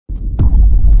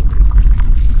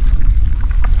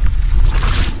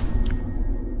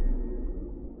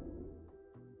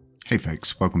Hey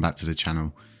folks, welcome back to the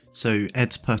channel. So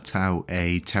Ed's put out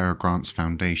a Terra Grants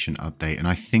Foundation update, and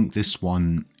I think this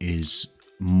one is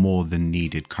more than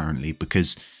needed currently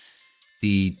because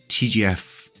the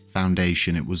TGF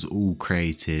Foundation, it was all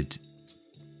created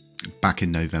back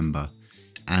in November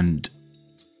and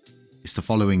it's the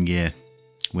following year.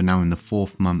 We're now in the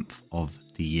 4th month of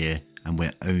the year and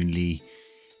we're only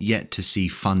yet to see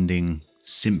funding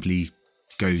simply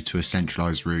go to a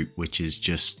centralized route, which is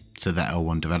just to the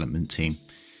L1 development team.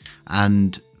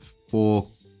 And for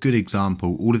good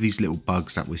example, all of these little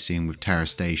bugs that we're seeing with Terra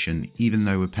Station, even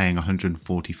though we're paying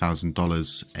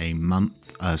 $140,000 a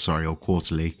month, or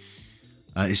quarterly,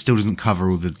 it still doesn't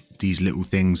cover all these little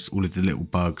things, all of the little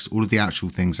bugs, all of the actual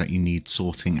things that you need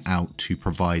sorting out to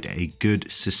provide a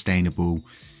good, sustainable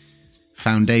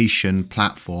foundation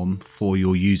platform for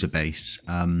your user base.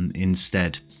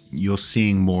 Instead, you're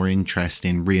seeing more interest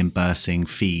in reimbursing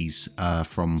fees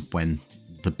from when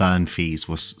the burn fees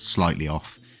was slightly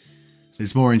off.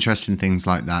 There's more interest in things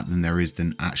like that than there is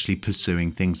than actually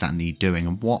pursuing things that need doing.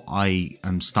 And what I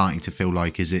am starting to feel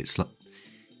like is it's like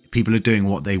people are doing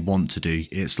what they want to do.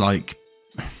 It's like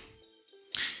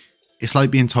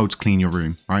being told to clean your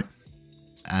room, right?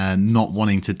 And not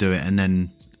wanting to do it, and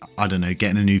then I don't know,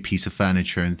 getting a new piece of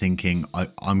furniture and thinking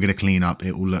I'm going to clean up,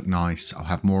 it will look nice, I'll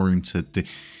have more room to do.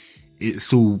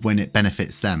 It's all when it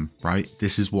benefits them, right?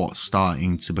 This is what's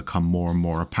starting to become more and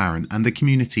more apparent, and the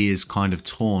community is kind of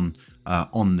torn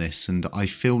on this. And I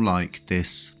feel like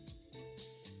the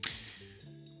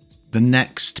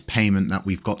next payment that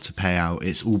we've got to pay out,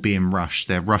 it's all being rushed.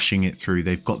 They're rushing it through.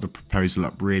 They've got the proposal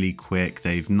up really quick.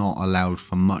 They've not allowed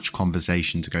for much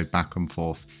conversation to go back and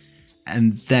forth.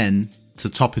 And then to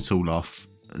top it all off,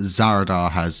 Zaradar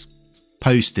has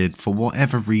posted, for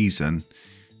whatever reason,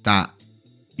 that,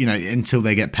 you know, until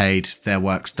they get paid, their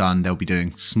work's done, they'll be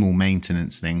doing small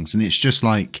maintenance things. And it's just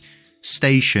like,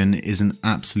 Station is an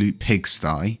absolute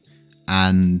pigsty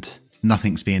and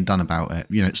nothing's being done about it.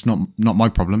 You know, it's not my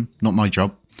problem, not my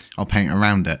job. I'll paint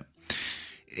around it.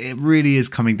 It really is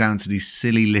coming down to these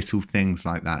silly little things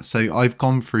like that. So I've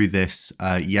gone through this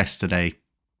yesterday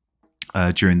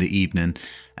during the evening,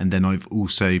 and then I've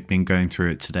also been going through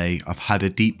it today. I've had a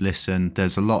deep listen.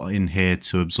 There's a lot in here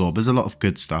to absorb. There's a lot of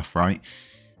good stuff, right?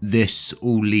 This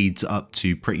all leads up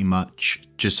to pretty much,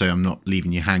 just so I'm not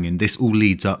leaving you hanging, this all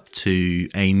leads up to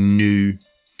a new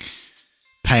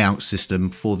payout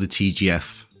system for the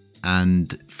TGF,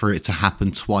 and for it to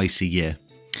happen twice a year.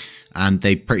 And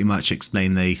they pretty much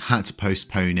explained they had to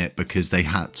postpone it because they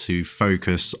had to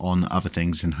focus on other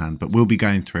things in hand. But we'll be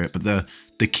going through it. But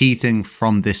the key thing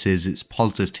from this is it's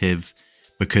positive,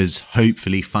 because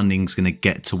hopefully funding's going to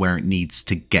get to where it needs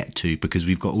to get to, because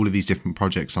we've got all of these different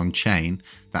projects on chain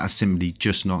that are simply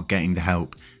just not getting the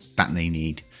help that they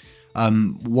need.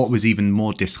 What was even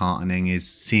more disheartening is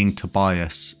seeing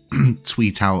Tobias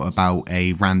tweet out about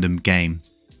a random game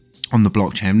on the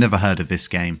blockchain. I've never heard of this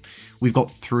game. We've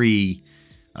got 3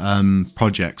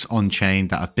 projects on chain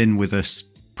that have been with us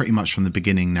pretty much from the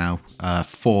beginning now.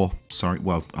 4, sorry.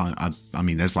 Well, I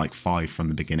mean, there's like 5 from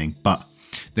the beginning, but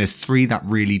there's 3 that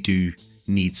really do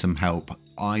need some help.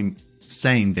 I'm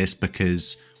saying this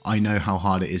because I know how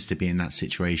hard it is to be in that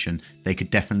situation. They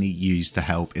could definitely use the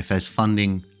help. If there's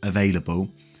funding available,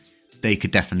 they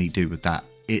could definitely do with that.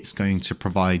 It's going to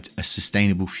provide a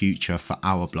sustainable future for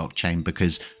our blockchain,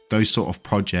 because those sort of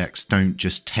projects don't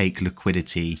just take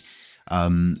liquidity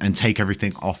and take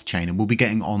everything off chain. And we'll be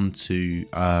getting on to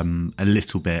a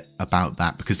little bit about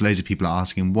that, because loads of people are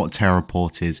asking what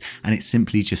Terraport is, and it's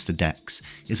simply just a DEX.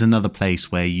 It's another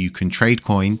place where you can trade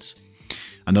coins,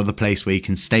 another place where you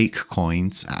can stake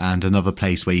coins, and another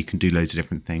place where you can do loads of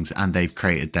different things, and they've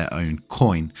created their own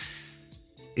coin.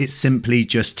 It's simply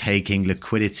just taking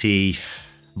liquidity,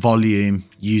 volume,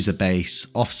 user base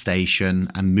off Station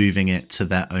and moving it to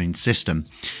their own system.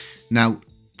 Now,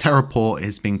 Terraport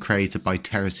has been created by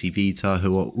Terra Vita,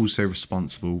 who are also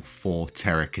responsible for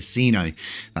Terra Casino.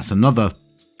 That's another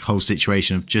whole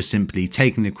situation of just simply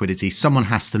taking liquidity. Someone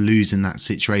has to lose in that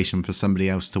situation for somebody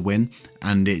else to win,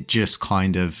 and it just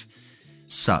kind of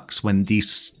sucks when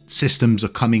these systems are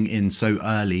coming in so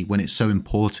early, when it's so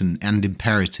important and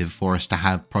imperative for us to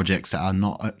have projects that are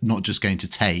not just going to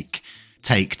take,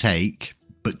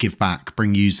 but give back,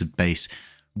 bring user base.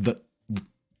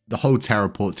 The whole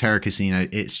Terraport, Terra Casino,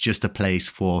 it's just a place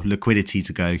for liquidity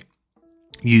to go,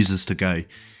 users to go.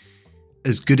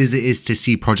 As good as it is to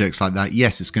see projects like that,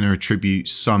 yes, it's going to attribute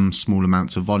some small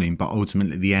amounts of volume, but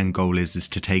ultimately the end goal is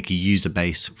to take a user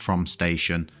base from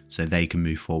Station so they can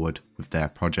move forward with their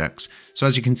projects. So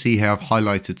as you can see here, I've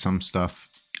highlighted some stuff.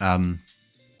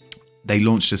 They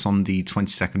launched this on the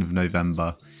 22nd of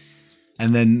November.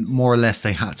 And then more or less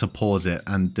they had to pause it,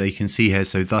 and they can see here,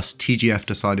 so thus TGF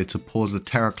decided to pause the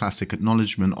Terra Classic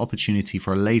acknowledgement opportunity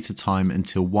for a later time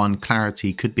until 1,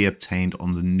 clarity could be obtained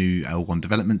on the new L1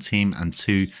 development team, and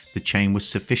 2, the chain was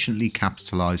sufficiently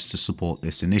capitalized to support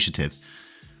this initiative.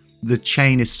 The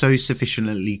chain is so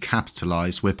sufficiently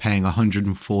capitalized, we're paying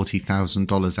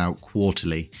 $140,000 out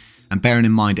quarterly. And bearing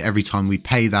in mind, every time we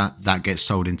pay that, that gets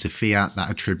sold into fiat, that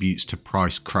attributes to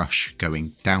price crush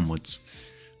going downwards.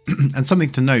 And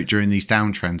something to note during these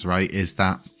downtrends, right, is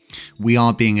that we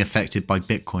are being affected by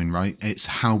Bitcoin, right? It's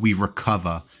how we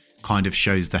recover kind of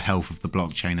shows the health of the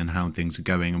blockchain and how things are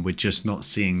going. And we're just not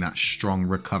seeing that strong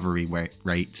recovery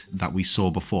rate that we saw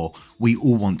before. We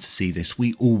all want to see this.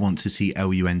 We all want to see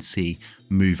LUNC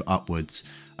move upwards.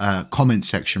 Comment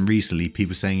section recently,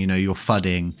 people saying, you know, you're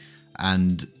fudding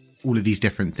and all of these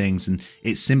different things, and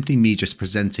it's simply me just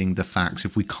presenting the facts.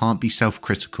 If we can't be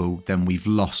self-critical, then we've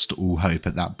lost all hope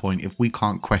at that point. If we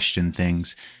can't question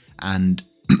things and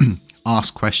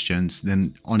ask questions,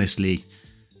 then honestly,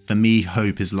 for me,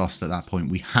 hope is lost at that point.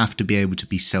 We have to be able to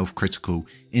be self-critical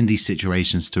in these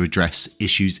situations to address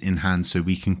issues in hand so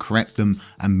we can correct them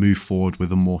and move forward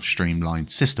with a more streamlined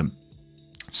system.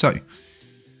 So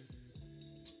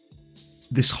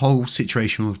this whole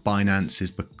situation with Binance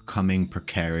is becoming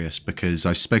precarious because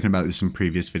I've spoken about this in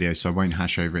previous videos, so I won't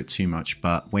hash over it too much.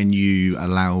 But when you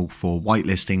allow for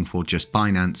whitelisting for just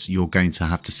Binance, you're going to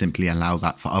have to simply allow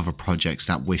that for other projects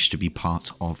that wish to be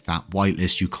part of that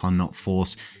whitelist. You cannot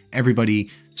force everybody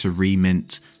to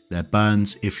remint their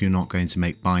burns if you're not going to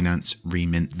make Binance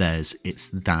remint theirs. It's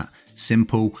that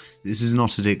simple. This is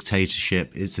not a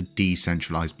dictatorship, it's a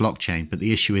decentralized blockchain. But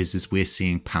the issue is we're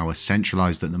seeing power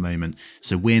centralized at the moment.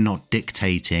 So we're not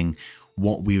dictating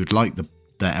what we would like the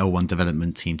L1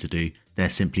 development team to do. They're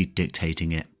simply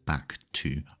dictating it back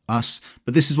to us.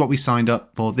 But this is what we signed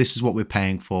up for. This is what we're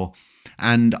paying for.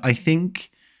 And I think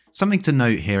something to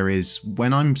note here is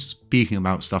when I'm speaking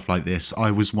about stuff like this,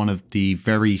 I was one of the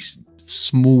very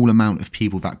small amount of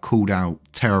people that called out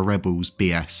Terra Rebels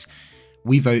BS.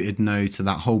 We voted no to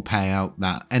that whole payout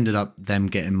that ended up them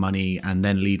getting money and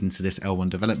then leading to this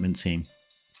L1 development team.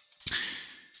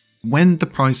 When the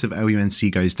price of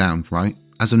LUNC goes down, right,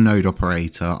 as a node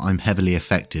operator, I'm heavily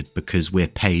affected because we're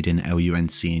paid in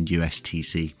LUNC and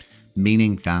USTC,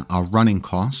 meaning that our running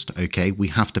cost, okay, we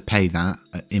have to pay that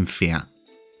in fiat.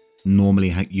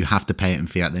 Normally you have to pay it in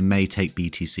fiat. They may take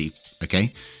BTC,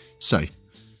 okay? So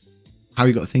how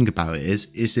you got to think about it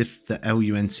is if the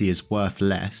LUNC is worth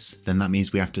less, then that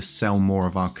means we have to sell more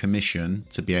of our commission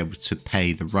to be able to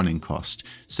pay the running cost.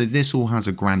 So this all has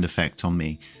a grand effect on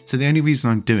me. So the only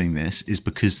reason I'm doing this is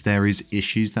because there is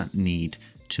issues that need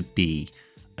to be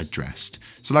addressed.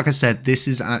 So like I said, this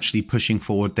is actually pushing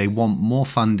forward. They want more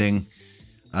funding.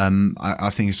 I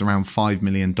think it's around $5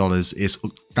 million.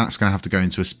 That's going to have to go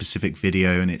into a specific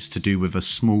video, and it's to do with a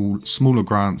smaller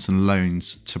grants and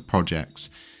loans to projects.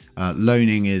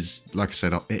 Loaning is, like I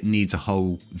said, it needs a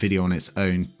whole video on its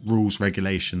own. Rules,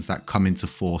 regulations that come into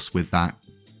force with that,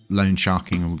 loan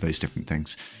sharking, all those different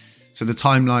things. So the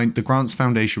timeline, the Grants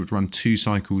Foundation would run 2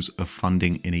 cycles of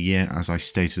funding in a year, as I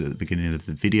stated at the beginning of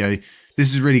the video.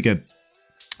 This is really good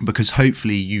because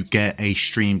hopefully you get a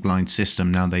streamlined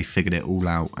system now they figured it all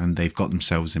out and they've got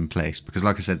themselves in place. Because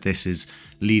like I said, this is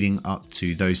leading up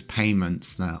to those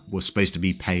payments that were supposed to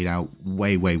be paid out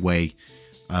way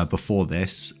before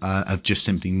this have just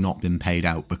simply not been paid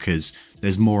out because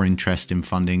there's more interest in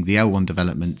funding the L1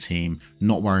 development team,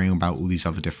 not worrying about all these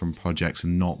other different projects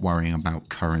and not worrying about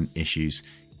current issues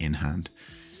in hand.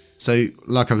 So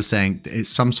like I was saying, it's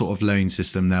some sort of loan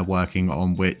system they're working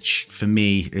on, which for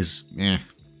me is, I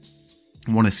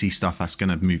want to see stuff that's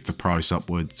going to move the price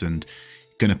upwards and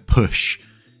going to push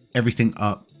everything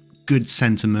up, good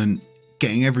sentiment,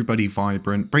 getting everybody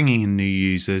vibrant, bringing in new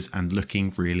users and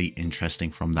looking really interesting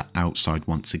from the outside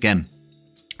once again.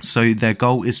 So their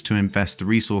goal is to invest the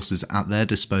resources at their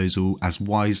disposal as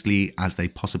wisely as they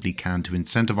possibly can to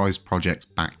incentivize projects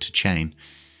back to chain.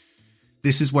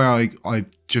 This is where I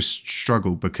just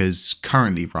struggle because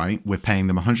currently, right, we're paying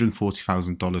them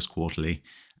 $140,000 quarterly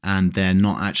and they're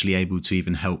not actually able to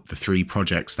even help the 3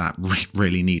 projects that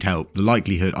really need help. The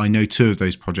likelihood, I know 2 of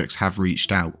those projects have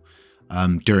reached out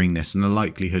during this, and the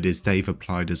likelihood is they've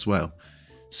applied as well.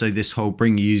 So this whole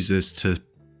bring users to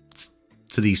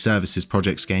these services,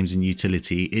 projects, games and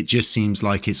utility, it just seems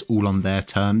like it's all on their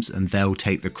terms and they'll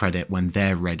take the credit when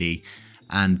they're ready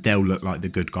and they'll look like the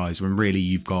good guys, when really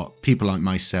you've got people like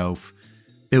myself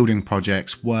building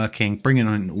projects, working, bringing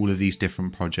on all of these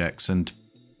different projects. And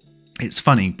it's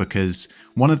funny because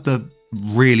one of the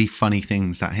really funny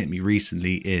things that hit me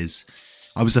recently is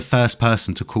I was the first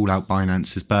person to call out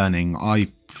Binance is burning.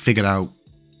 I figured out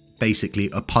basically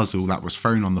a puzzle that was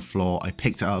thrown on the floor. I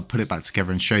picked it up, put it back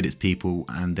together and showed it to people,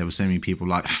 and there were so many people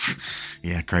like,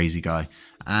 yeah, crazy guy.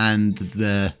 And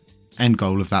the end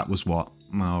goal of that was what?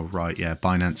 Oh, right, yeah,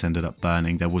 Binance ended up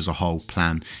burning. There was a whole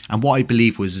plan. And what I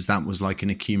believe is that was like an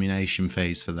accumulation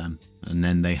phase for them. And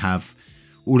then they have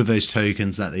all of those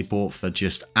tokens that they bought for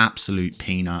just absolute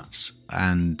peanuts.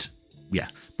 And yeah,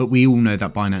 but we all know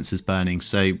that Binance is burning.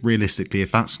 So realistically,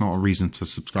 if that's not a reason to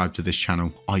subscribe to this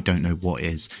channel, I don't know what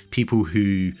is. People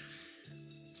who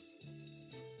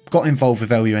got involved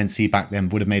with LUNC back then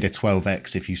would have made a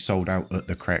 12x if you sold out at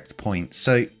the correct point.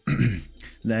 So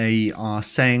they are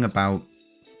saying about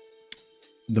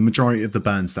the majority of the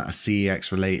burns that are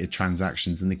CEX related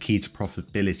transactions, and the key to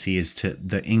profitability is to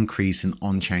the increase in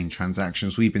on-chain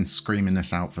transactions. We've been screaming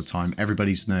this out for time.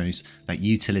 Everybody knows that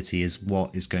utility is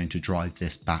what is going to drive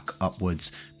this back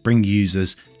upwards, bring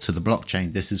users to the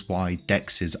blockchain. This is why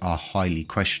DEXs are highly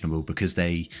questionable, because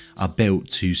they are built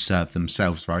to serve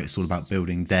themselves, right? It's all about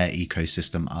building their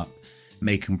ecosystem up,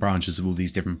 making branches of all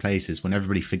these different places. When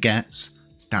everybody forgets,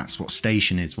 that's what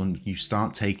station is. When you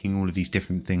start taking all of these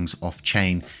different things off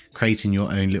chain, creating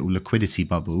your own little liquidity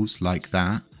bubbles like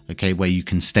that, okay, where you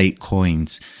can stake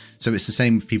coins. So it's the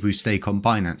same with people who stake on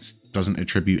Binance. Doesn't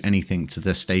attribute anything to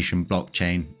the station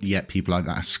blockchain, yet people like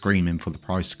that are screaming for the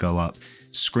price to go up,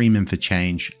 screaming for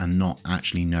change, and not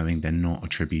actually knowing they're not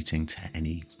attributing to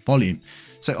any volume.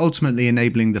 So ultimately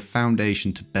enabling the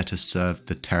foundation to better serve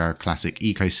the Terra Classic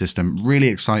ecosystem. Really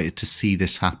excited to see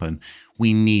this happen.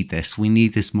 We need this. We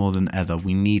need this more than ever.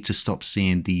 We need to stop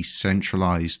seeing the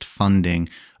centralized funding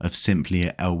of simply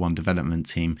an L1 development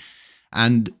team.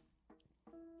 And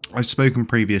I've spoken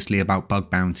previously about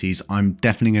bug bounties. I'm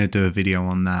definitely going to do a video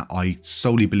on that. I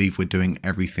solely believe we're doing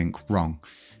everything wrong.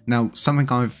 Now, something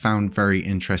I've found very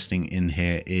interesting in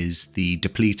here is the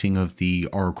depleting of the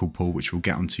Oracle pool, which we'll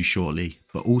get onto shortly,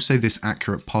 but also this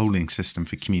accurate polling system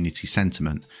for community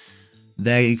sentiment.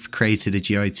 They've created a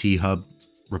GIT hub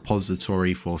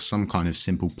repository for some kind of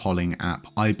simple polling app.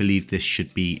 I believe this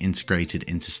should be integrated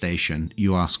into Station.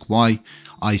 You ask why?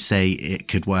 I say it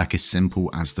could work as simple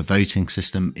as the voting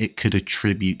system. It could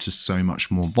attribute to so much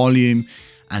more volume,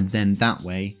 and then that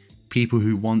way people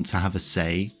who want to have a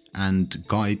say and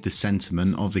guide the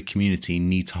sentiment of the community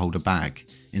need to hold a bag,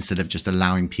 instead of just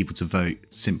allowing people to vote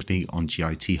simply on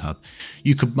GIT Hub.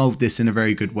 You could mold this in a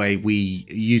very good way. We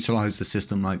utilized the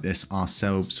system like this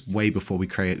ourselves way before we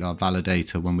created our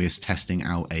validator, when we were testing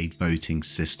out a voting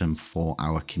system for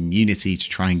our community to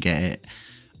try and get it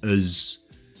as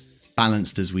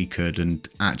balanced as we could and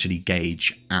actually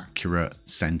gauge accurate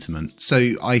sentiment.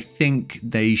 So I think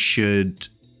they should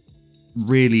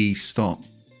really stop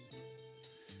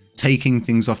taking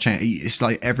things off chain. It's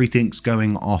like everything's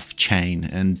going off chain,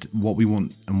 and what we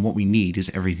want and what we need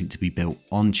is everything to be built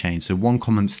on chain. So one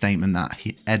common statement that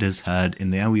Ed has heard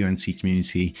in the LUNC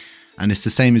community, and it's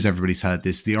the same as everybody's heard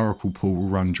this: the Oracle pool will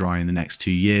run dry in the next 2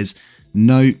 years.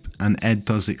 Nope. And Ed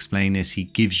does explain this. He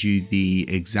gives you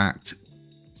the exact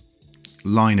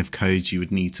line of code you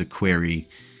would need to query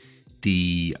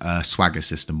the Swagger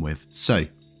system with. So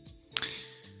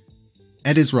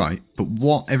Ed is right, but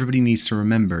what everybody needs to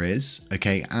remember is,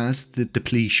 okay, as the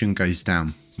depletion goes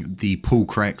down, the pool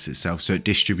corrects itself, so it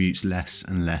distributes less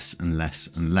and less and less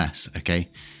and less, okay?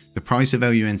 The price of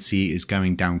LUNC is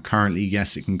going down currently.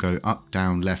 Yes, it can go up,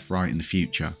 down, left, right in the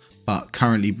future, but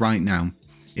currently right now,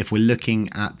 if we're looking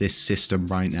at this system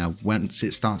right now, once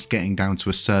it starts getting down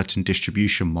to a certain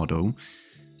distribution model,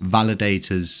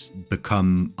 validators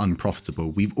become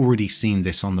unprofitable. We've already seen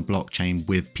this on the blockchain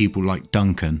with people like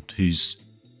Duncan, who's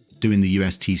doing the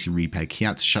USTC repeg. He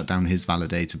had to shut down his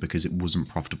validator because it wasn't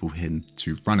profitable for him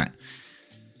to run it.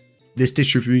 This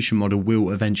distribution model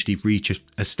will eventually reach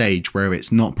a stage where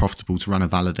it's not profitable to run a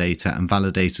validator, and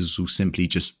validators will simply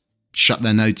just shut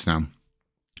their nodes down.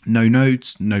 No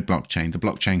nodes, no blockchain. The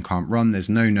blockchain can't run. There's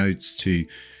no nodes to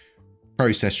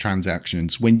process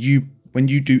transactions. When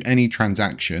you do any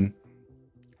transaction,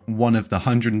 one of the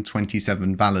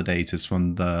 127 validators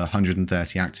from the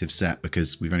 130 active set,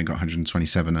 because we've only got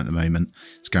 127 at the moment,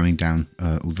 it's going down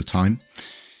all the time.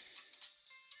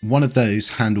 One of those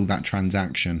handle that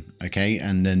transaction, okay?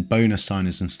 And then bonus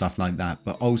signers and stuff like that.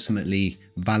 But ultimately,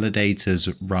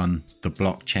 validators run the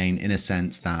blockchain in a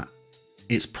sense that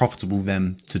it's profitable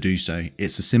them to do so.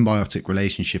 It's a symbiotic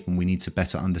relationship, and we need to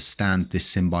better understand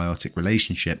this symbiotic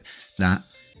relationship, that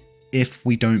if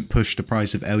we don't push the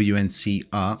price of LUNC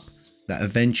up, that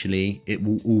eventually it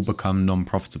will all become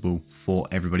non-profitable for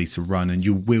everybody to run, and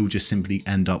you will just simply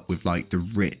end up with like the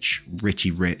rich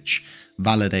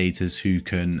validators who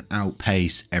can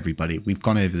outpace everybody. We've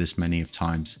gone over this many of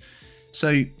times.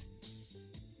 So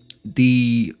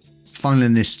the final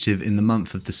initiative in the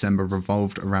month of December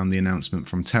revolved around the announcement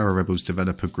from Terra Rebels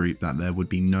developer group that there would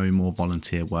be no more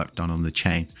volunteer work done on the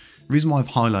chain. The reason why I've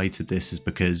highlighted this is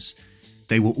because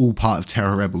they were all part of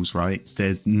Terra Rebels, right?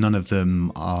 None of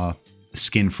them are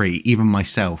skin free. Even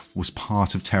myself was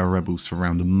part of Terra Rebels for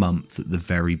around a month at the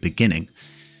very beginning.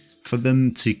 For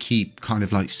them to keep kind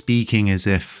of like speaking as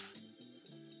if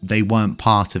they weren't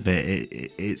part of it,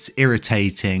 it's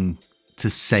irritating to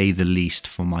say the least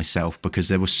for myself, because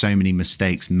there were so many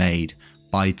mistakes made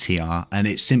by TR, and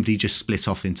it simply just split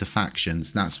off into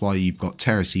factions. That's why you've got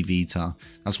Terra C Vita,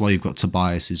 that's why you've got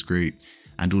Tobias's group,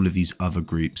 and all of these other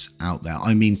groups out there.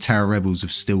 I mean, Terra Rebels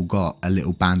have still got a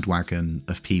little bandwagon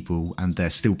of people, and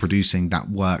they're still producing that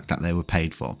work that they were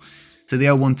paid for. So the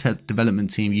L1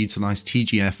 development team utilized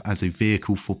TGF as a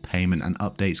vehicle for payment, and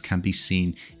updates can be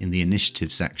seen in the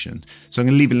initiative section. So I'm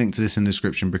going to leave a link to this in the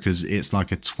description because it's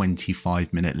like a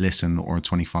 25-minute listen or a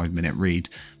 25-minute read,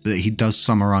 but he does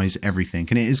summarize everything.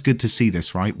 And it is good to see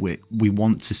this, right? We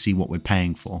want to see what we're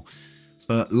paying for.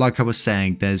 But like I was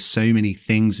saying, there's so many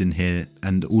things in here,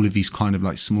 and all of these kind of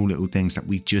like small little things that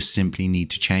we just simply need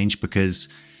to change, because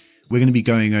we're going to be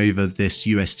going over this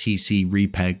USTC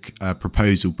repeg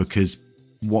proposal, because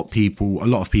what a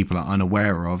lot of people are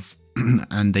unaware of,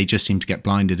 and they just seem to get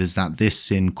blinded, is that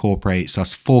this incorporates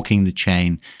us forking the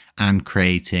chain and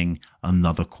creating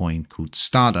another coin called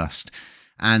Stardust.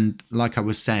 And like I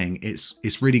was saying,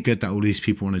 it's really good that all these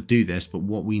people want to do this, but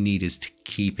what we need is to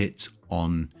keep it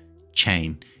on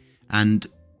chain. And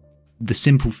the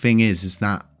simple thing is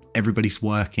that everybody's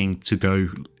working to go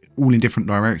all in different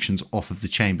directions off of the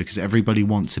chain, because everybody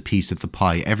wants a piece of the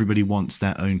pie. Everybody wants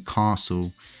their own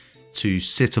castle to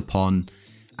sit upon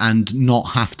and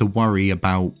not have to worry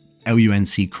about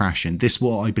LUNC crashing. This is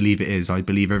what I believe it is. I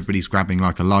believe everybody's grabbing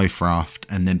like a life raft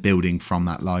and then building from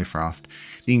that life raft.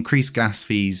 The increased gas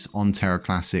fees on Terra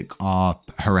Classic are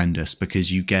horrendous,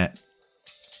 because you get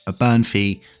a burn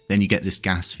fee, then you get this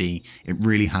gas fee. It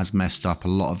really has messed up a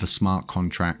lot of the smart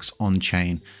contracts on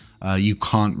chain. You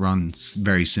can't run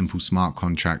very simple smart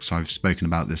contracts. I've spoken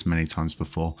about this many times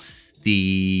before.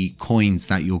 The coins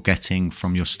that you're getting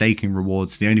from your staking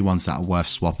rewards, the only ones that are worth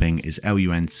swapping is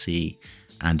LUNC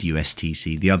and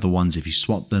USTC. The other ones, if you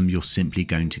swap them, you're simply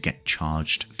going to get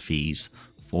charged fees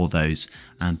for those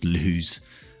and lose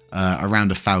around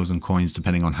 1,000 coins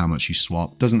depending on how much you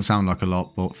swap. Doesn't sound like a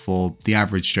lot, but for the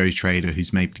average Joe trader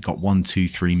who's maybe got 1, 2,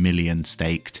 3 million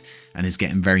staked and is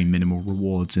getting very minimal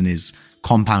rewards and is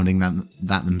compounding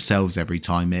that themselves every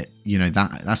time,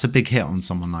 that's a big hit on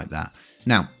someone like that.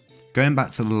 Now, going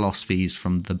back to the loss fees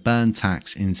from the burn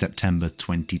tax in September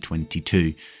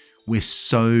 2022,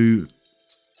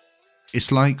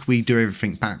 it's like we do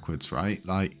everything backwards, right?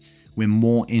 Like, we're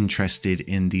more interested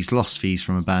in these loss fees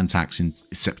from a burn tax in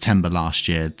September last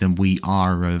year than we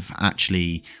are of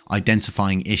actually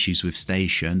identifying issues with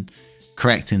Station,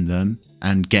 correcting them,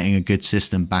 and getting a good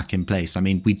system back in place. I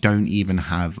mean, we don't even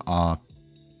have our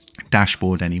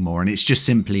dashboard anymore, and it's just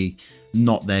simply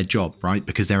not their job, right?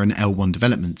 Because they're an L1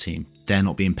 development team. They're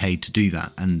not being paid to do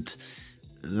that, and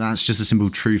that's just a simple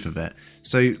truth of it.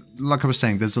 So like I was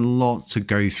saying, there's a lot to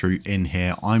go through in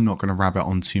here. I'm not going to rabbit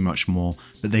on too much more,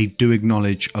 but they do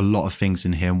acknowledge a lot of things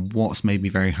in here. And what's made me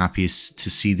very happy is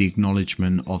to see the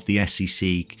acknowledgement of the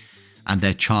SEC and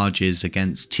their charges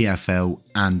against TFL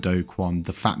and Do Kwon.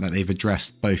 The fact that they've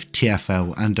addressed both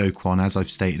TFL and Do Kwon, as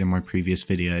I've stated in my previous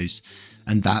videos,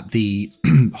 and that the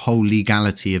whole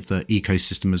legality of the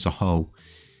ecosystem as a whole,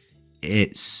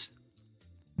 it's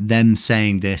them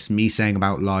saying this, me saying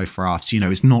about live rafts,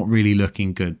 it's not really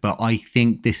looking good. But I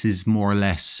think this is more or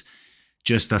less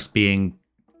just us being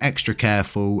extra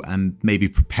careful and maybe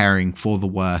preparing for the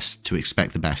worst to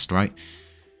expect the best, right?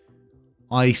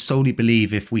 I solely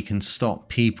believe if we can stop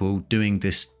people doing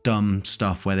this dumb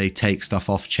stuff where they take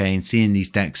stuff off chain, seeing these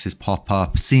dexes pop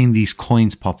up, seeing these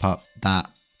coins pop up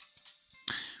that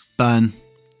burn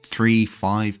 3,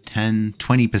 5, 10,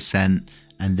 20%,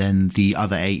 and then the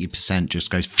other 80%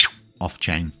 just goes off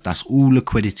chain. That's all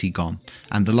liquidity gone.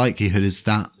 And the likelihood is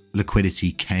that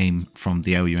liquidity came from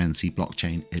the LUNC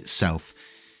blockchain itself.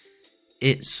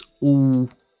 It's all,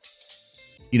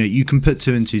 you can put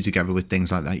 2 and 2 together with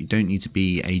things like that. You don't need to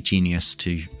be a genius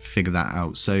to figure that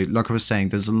out. So like I was saying,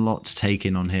 there's a lot to take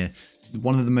in on here.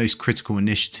 One of the most critical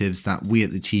initiatives that we at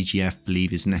the TGF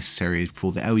believe is necessary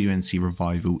for the LUNC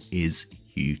revival is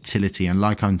utility. And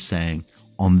like I'm saying,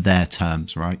 on their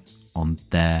terms, right? On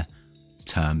their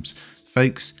terms.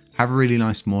 Folks, have a really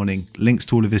nice morning. Links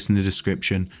to all of this in the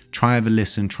description. Try have a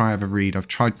listen, try have a read. I've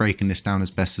tried breaking this down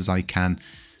as best as I can.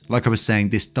 Like I was saying,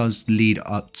 this does lead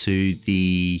up to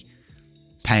the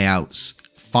payouts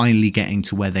finally getting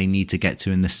to where they need to get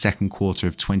to in the second quarter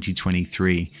of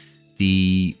 2023.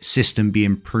 The system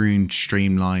being pruned,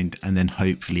 streamlined, and then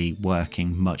hopefully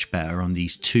working much better on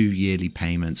these 2 yearly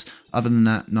payments. Other than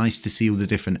that, nice to see all the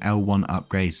different L1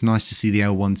 upgrades. Nice to see the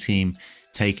L1 team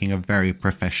taking a very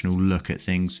professional look at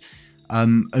things.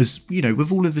 As you know,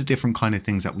 with all of the different kind of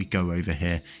things that we go over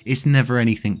here, it's never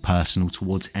anything personal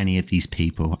towards any of these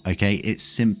people, okay? It's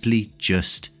simply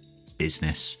just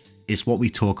business. It's what we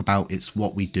talk about, it's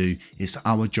what we do. It's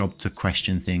our job to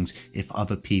question things if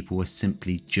other people are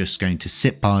simply just going to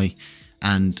sit by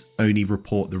and only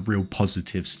report the real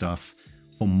positive stuff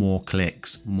for more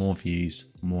clicks, more views,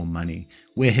 more money.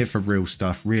 We're here for real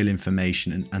stuff, real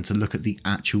information, and to look at the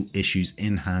actual issues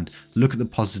in hand, look at the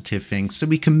positive things so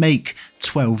we can make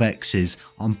 12x's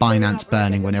on Binance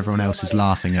burning when everyone else is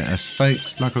laughing at us.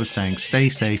 Folks, like I was saying, stay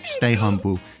safe, stay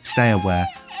humble, stay aware,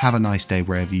 have a nice day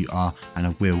wherever you are, and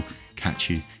I will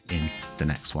catch you in the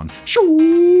next one.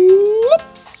 Shoo!